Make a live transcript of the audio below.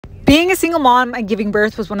Being a single mom and giving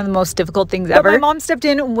birth was one of the most difficult things ever. My mom stepped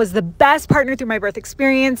in and was the best partner through my birth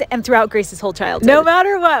experience and throughout Grace's whole childhood. No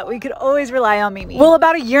matter what, we could always rely on Mimi. Well,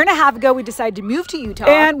 about a year and a half ago, we decided to move to Utah,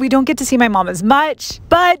 and we don't get to see my mom as much,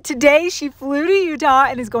 but today she flew to Utah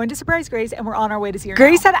and is going to surprise Grace, and we're on our way to see her.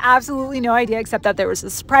 Grace had absolutely no idea except that there was a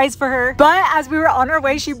surprise for her, but as we were on our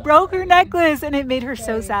way, she broke her necklace and it made her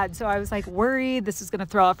so sad. So I was like worried this was gonna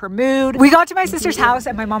throw off her mood. We got to my sister's house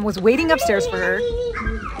and my mom was waiting upstairs for her.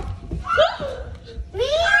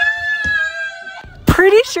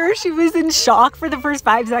 Pretty sure she was in shock for the first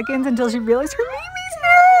 5 seconds until she realized her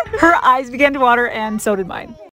Mimi's here. Her eyes began to water and so did mine.